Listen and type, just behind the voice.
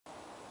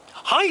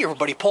Hi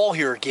everybody, Paul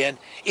here again.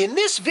 In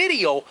this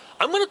video,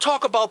 I'm going to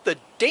talk about the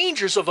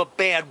dangers of a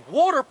bad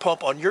water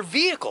pump on your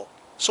vehicle,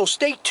 so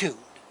stay tuned.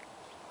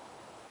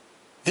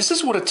 This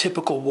is what a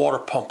typical water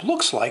pump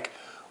looks like,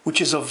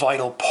 which is a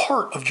vital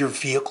part of your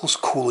vehicle's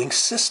cooling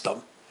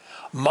system.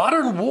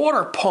 Modern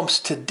water pumps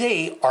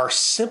today are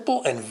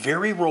simple and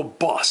very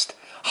robust.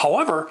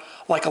 However,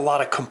 like a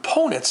lot of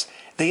components,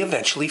 they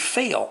eventually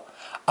fail.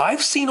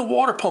 I've seen a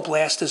water pump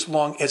last as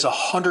long as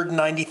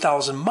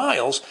 190,000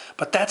 miles,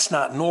 but that's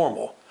not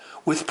normal.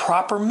 With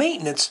proper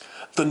maintenance,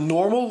 the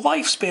normal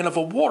lifespan of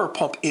a water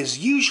pump is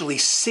usually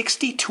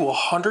 60 to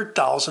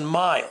 100,000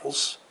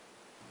 miles.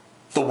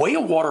 The way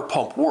a water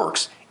pump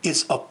works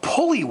is a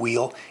pulley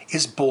wheel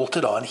is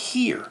bolted on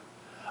here.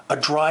 A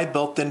drive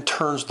belt then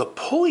turns the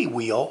pulley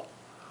wheel,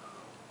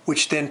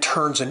 which then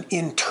turns an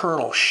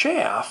internal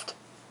shaft,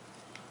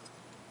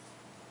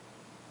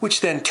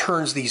 which then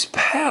turns these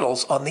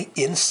paddles on the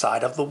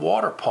inside of the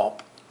water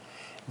pump.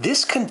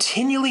 This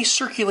continually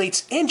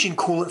circulates engine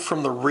coolant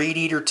from the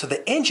radiator to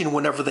the engine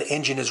whenever the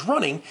engine is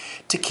running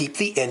to keep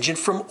the engine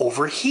from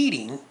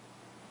overheating.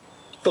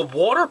 The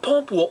water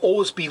pump will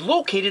always be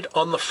located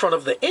on the front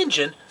of the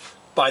engine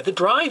by the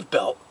drive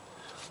belt.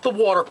 The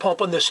water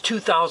pump on this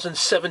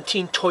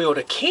 2017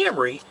 Toyota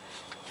Camry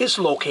is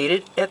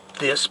located at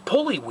this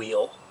pulley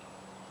wheel.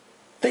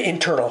 The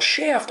internal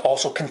shaft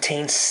also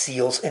contains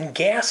seals and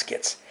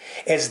gaskets.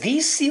 As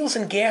these seals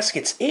and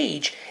gaskets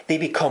age, they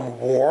become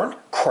worn,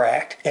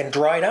 cracked, and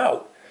dried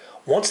out.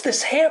 Once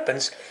this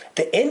happens,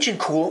 the engine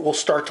coolant will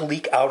start to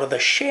leak out of the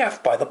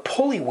shaft by the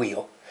pulley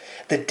wheel.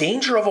 The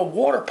danger of a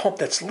water pump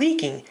that's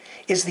leaking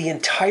is the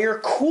entire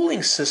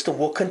cooling system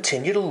will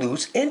continue to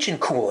lose engine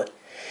coolant.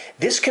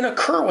 This can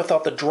occur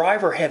without the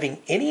driver having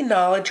any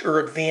knowledge or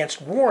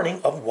advanced warning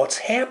of what's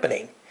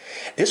happening.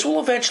 This will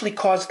eventually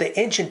cause the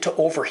engine to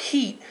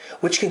overheat,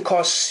 which can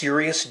cause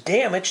serious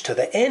damage to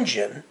the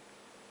engine.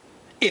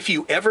 If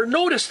you ever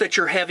notice that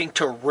you're having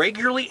to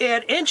regularly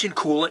add engine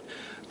coolant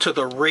to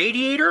the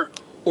radiator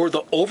or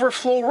the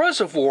overflow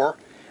reservoir,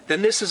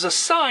 then this is a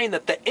sign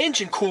that the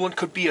engine coolant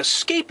could be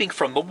escaping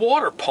from the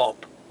water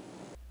pump.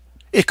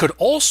 It could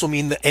also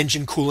mean the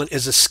engine coolant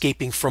is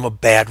escaping from a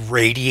bad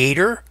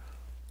radiator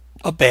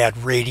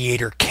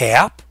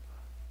cap,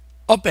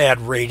 a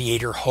bad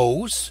radiator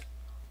hose,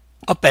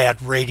 a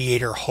bad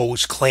radiator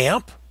hose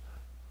clamp,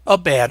 a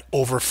bad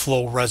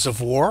overflow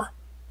reservoir,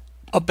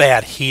 a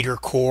bad heater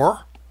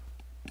core,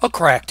 a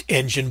cracked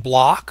engine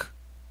block,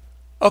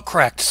 a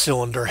cracked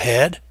cylinder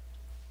head,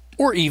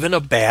 or even a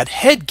bad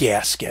head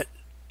gasket.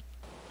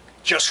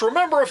 Just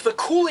remember, if the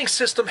cooling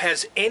system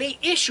has any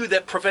issue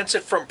that prevents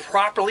it from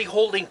properly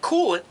holding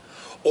coolant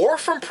or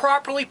from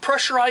properly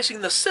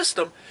pressurizing the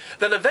system,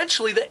 then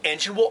eventually the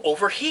engine will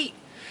overheat.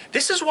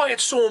 This is why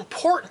it's so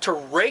important to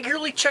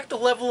regularly check the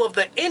level of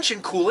the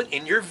engine coolant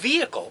in your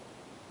vehicle.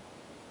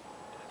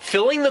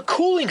 Filling the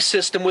cooling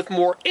system with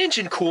more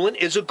engine coolant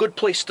is a good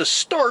place to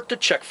start to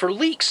check for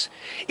leaks.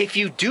 If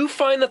you do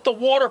find that the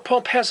water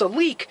pump has a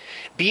leak,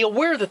 be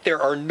aware that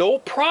there are no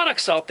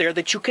products out there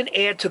that you can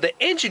add to the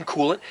engine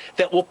coolant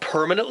that will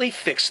permanently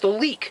fix the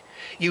leak.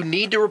 You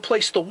need to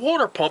replace the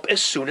water pump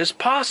as soon as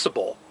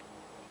possible.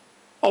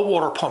 A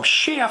water pump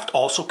shaft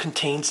also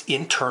contains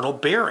internal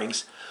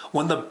bearings.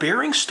 When the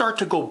bearings start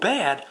to go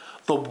bad,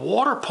 the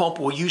water pump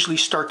will usually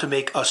start to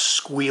make a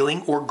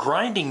squealing or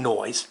grinding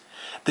noise.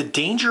 The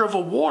danger of a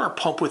water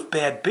pump with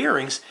bad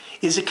bearings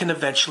is it can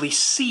eventually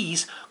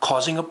seize,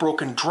 causing a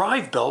broken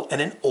drive belt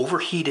and an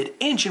overheated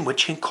engine,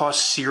 which can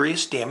cause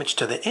serious damage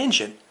to the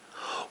engine.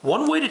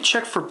 One way to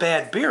check for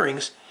bad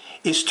bearings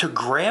is to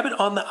grab it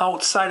on the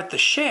outside of the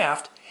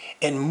shaft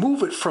and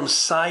move it from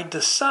side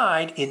to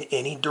side in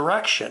any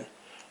direction.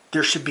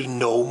 There should be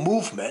no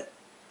movement.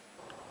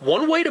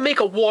 One way to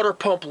make a water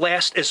pump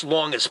last as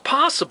long as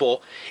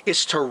possible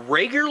is to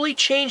regularly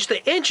change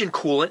the engine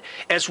coolant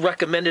as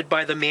recommended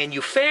by the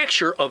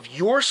manufacturer of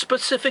your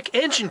specific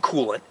engine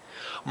coolant.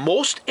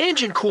 Most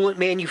engine coolant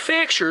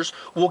manufacturers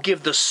will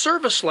give the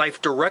service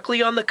life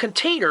directly on the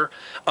container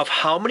of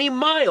how many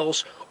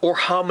miles or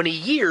how many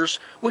years,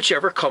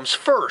 whichever comes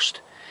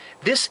first.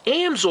 This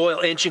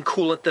AMSOIL engine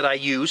coolant that I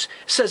use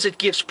says it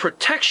gives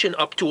protection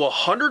up to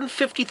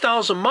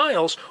 150,000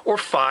 miles or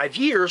 5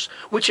 years,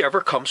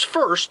 whichever comes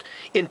first,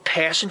 in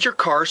passenger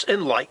cars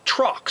and light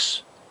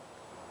trucks.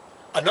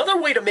 Another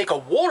way to make a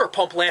water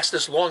pump last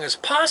as long as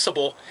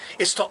possible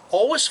is to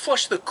always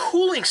flush the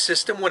cooling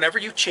system whenever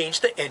you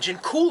change the engine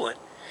coolant.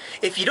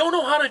 If you don't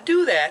know how to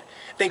do that,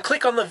 then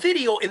click on the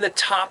video in the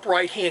top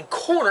right-hand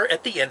corner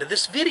at the end of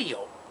this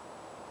video.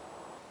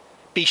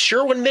 Be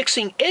sure when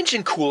mixing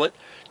engine coolant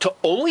to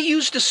only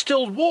use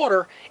distilled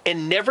water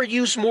and never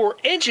use more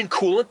engine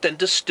coolant than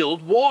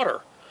distilled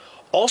water.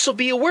 Also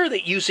be aware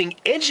that using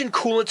engine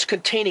coolants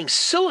containing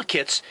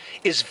silicates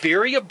is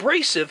very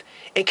abrasive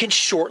and can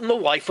shorten the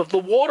life of the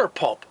water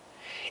pump.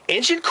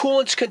 Engine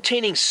coolants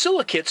containing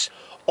silicates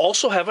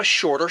also have a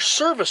shorter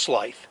service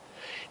life.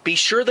 Be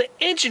sure the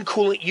engine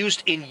coolant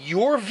used in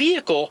your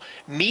vehicle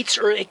meets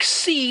or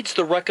exceeds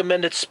the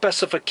recommended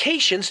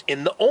specifications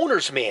in the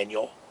owner's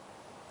manual.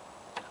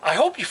 I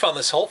hope you found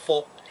this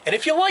helpful. And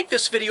if you like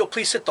this video,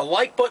 please hit the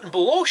like button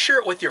below, share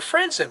it with your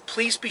friends, and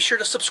please be sure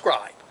to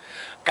subscribe.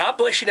 God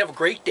bless you and have a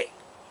great day.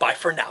 Bye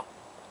for now.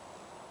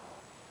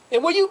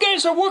 And while you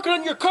guys are working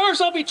on your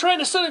cars, I'll be trying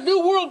to set a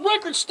new world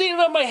record standing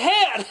on my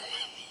hat.